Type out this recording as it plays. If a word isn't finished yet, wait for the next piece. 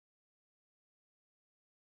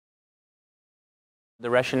The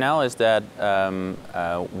rationale is that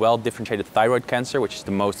well-differentiated thyroid cancer, which is the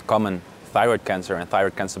most common thyroid cancer, and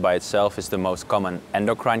thyroid cancer by itself is the most common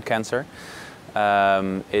endocrine cancer,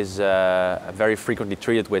 is very frequently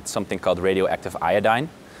treated with something called radioactive iodine.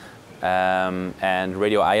 And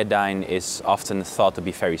radioiodine is often thought to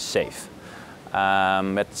be very safe.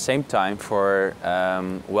 At the same time, for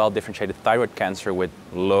well-differentiated thyroid cancer with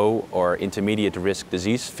low or intermediate risk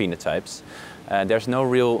disease phenotypes, there's no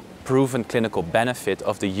real proven clinical benefit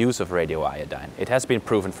of the use of radioiodine. It has been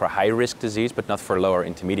proven for high-risk disease, but not for low or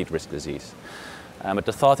intermediate risk disease. But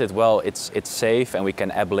the thought is, well, it's safe and we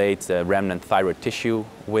can ablate the remnant thyroid tissue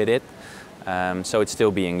with it, so it's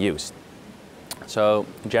still being used. So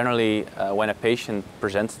generally, when a patient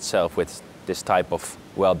presents itself with this type of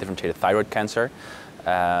well-differentiated thyroid cancer,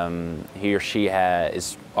 he or she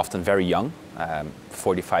is often very young,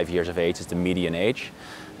 45 years of age is the median age,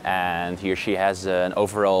 and he or she has an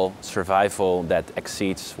overall survival that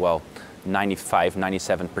exceeds, well,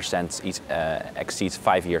 95–97% exceeds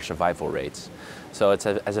 5-year survival rates. So it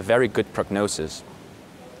has a very good prognosis.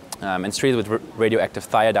 It's treated with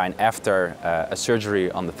radioactive iodine after a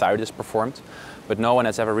surgery on the thyroid is performed, but no one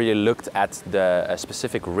has ever really looked at the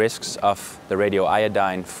specific risks of the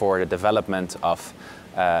radioiodine for the development of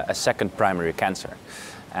a second primary cancer.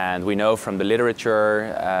 And we know from the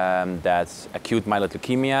literature that acute myeloid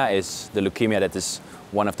leukemia is the leukemia that is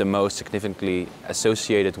one of the most significantly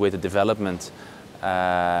associated with the development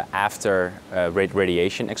after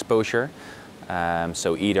radiation exposure.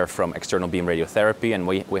 So either from external beam radiotherapy, and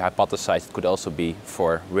we hypothesized it could also be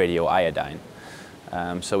for radioiodine.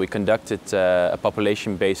 So we conducted a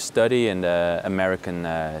population-based study in the American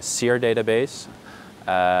SEER database,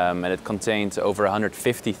 and it contained over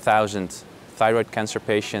 150,000 thyroid cancer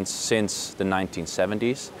patients since the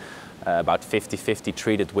 1970s, about 50-50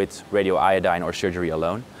 treated with radioiodine or surgery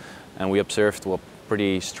alone. And we observed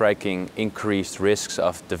pretty striking increased risks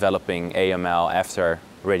of developing AML after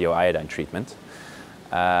radioiodine treatment.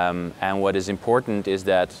 And what is important is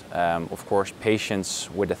that, of course,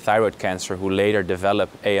 patients with a thyroid cancer who later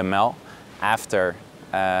develop AML after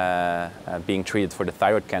being treated for the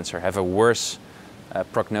thyroid cancer have a worse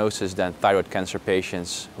prognosis than thyroid cancer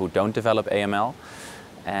patients who don't develop AML.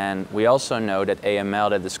 And we also know that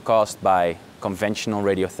AML that is caused by conventional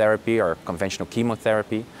radiotherapy or conventional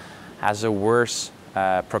chemotherapy has a worse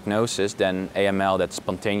prognosis than AML that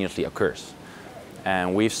spontaneously occurs.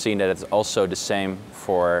 And we've seen that it's also the same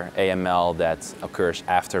for AML that occurs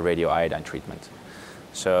after radioiodine treatment.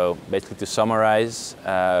 So basically, to summarize,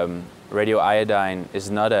 radioiodine is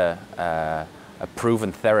not a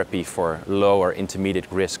proven therapy for low or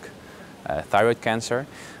intermediate risk thyroid cancer,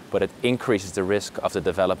 but it increases the risk of the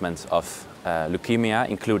development of leukemia,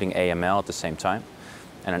 including AML at the same time.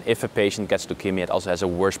 And if a patient gets leukemia, it also has a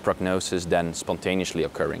worse prognosis than spontaneously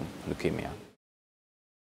occurring leukemia.